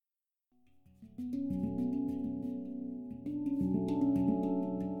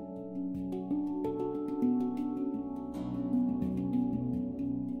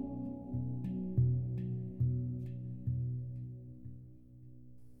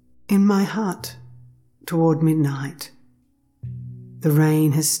In my hut, toward midnight, the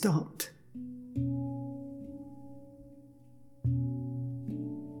rain has stopped.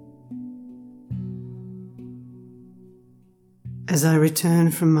 As I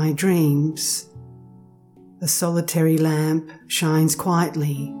return from my dreams, a solitary lamp shines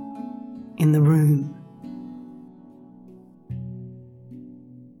quietly in the room.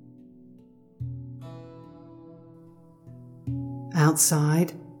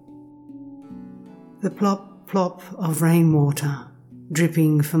 Outside, the plop plop of rainwater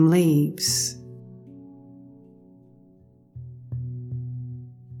dripping from leaves.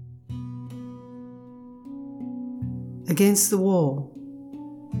 Against the wall,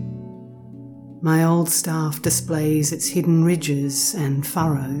 my old staff displays its hidden ridges and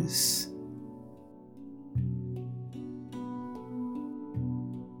furrows.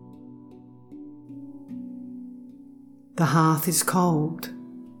 The hearth is cold.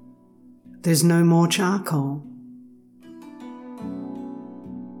 There's no more charcoal.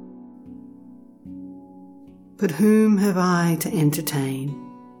 But whom have I to entertain?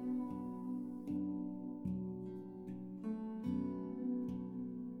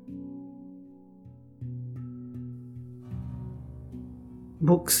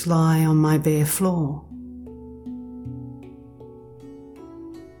 Books lie on my bare floor.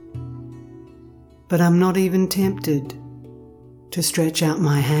 But I'm not even tempted to stretch out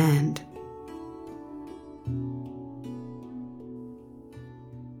my hand.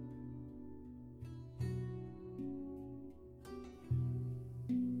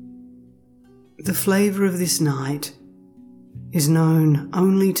 The flavour of this night is known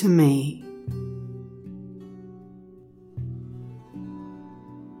only to me.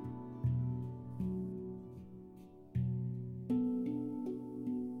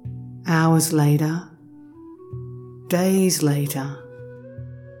 Hours later, days later,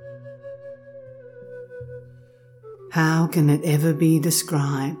 how can it ever be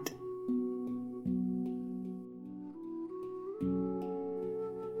described?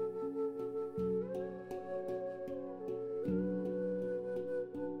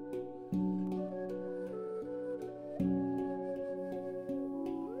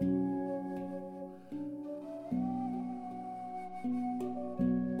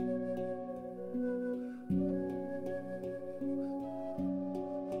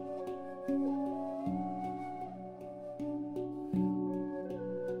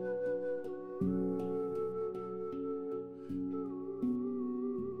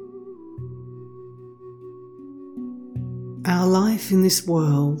 Our life in this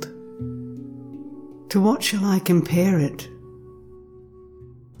world, to what shall I compare it?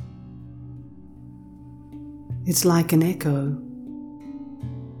 It's like an echo,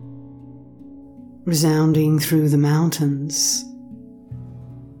 resounding through the mountains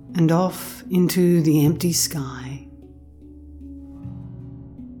and off into the empty sky.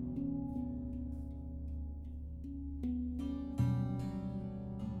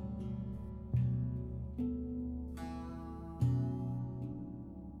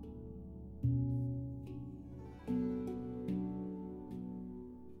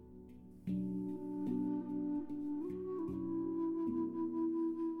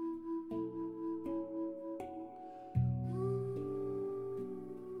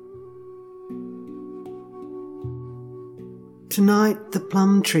 Tonight the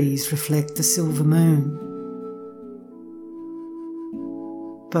plum trees reflect the silver moon.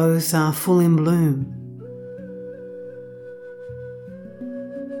 Both are full in bloom.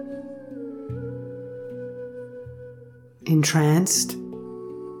 Entranced,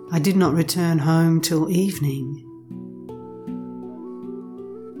 I did not return home till evening.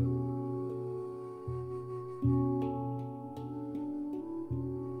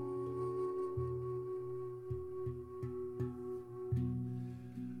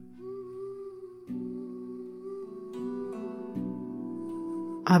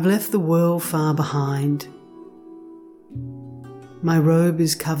 I've left the world far behind. My robe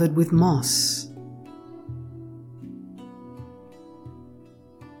is covered with moss.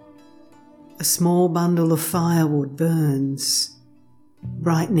 A small bundle of firewood burns,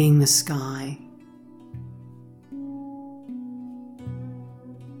 brightening the sky.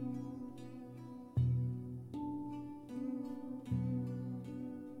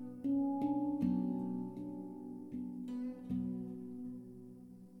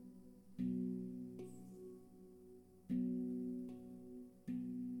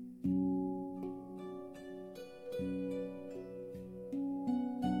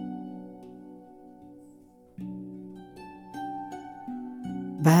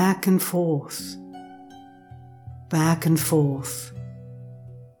 Back and forth, back and forth.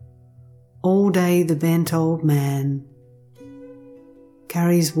 All day the bent old man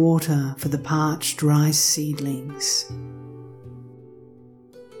carries water for the parched rice seedlings.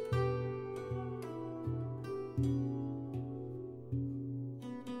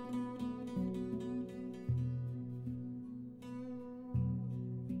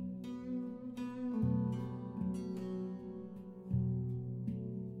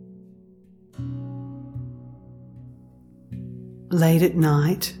 Late at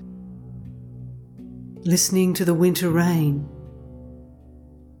night, listening to the winter rain,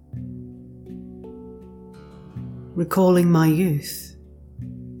 recalling my youth.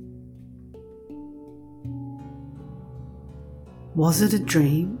 Was it a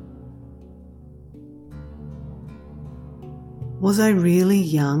dream? Was I really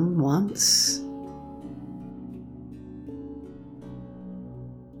young once?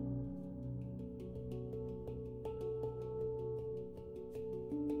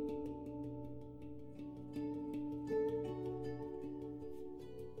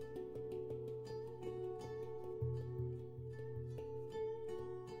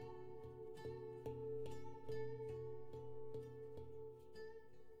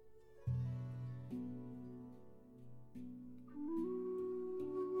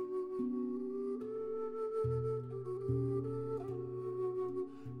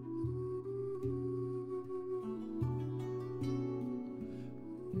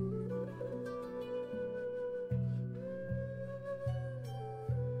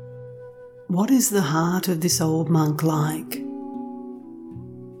 What is the heart of this old monk like?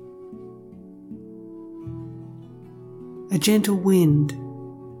 A gentle wind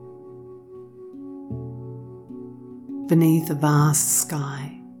beneath a vast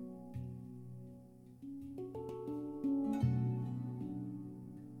sky.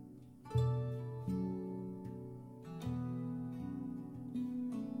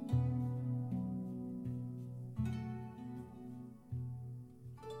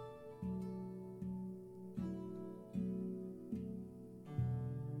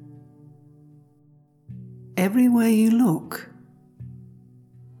 Everywhere you look,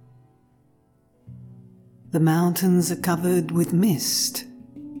 the mountains are covered with mist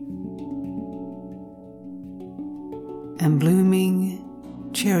and blooming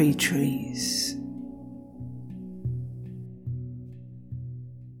cherry trees.